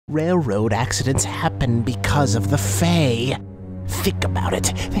Railroad accidents happen because of the Fey. Think about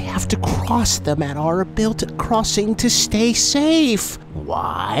it. They have to cross them at our built crossing to stay safe.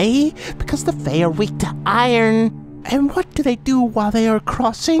 Why? Because the Fey are weak to iron. And what do they do while they are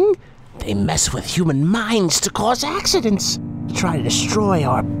crossing? They mess with human minds to cause accidents, to try to destroy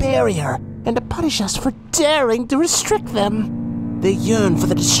our barrier, and to punish us for daring to restrict them. They yearn for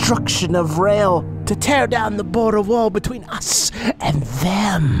the destruction of rail, to tear down the border wall between us and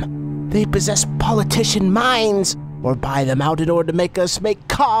them. They possess politician minds, or buy them out in order to make us make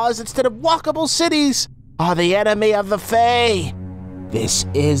cars instead of walkable cities, are the enemy of the Fey. This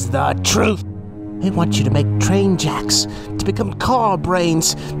is the truth. They want you to make train jacks, to become car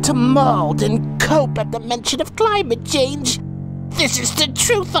brains, to mold and cope at the mention of climate change. This is the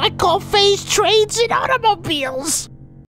truth I call Feys trains and automobiles.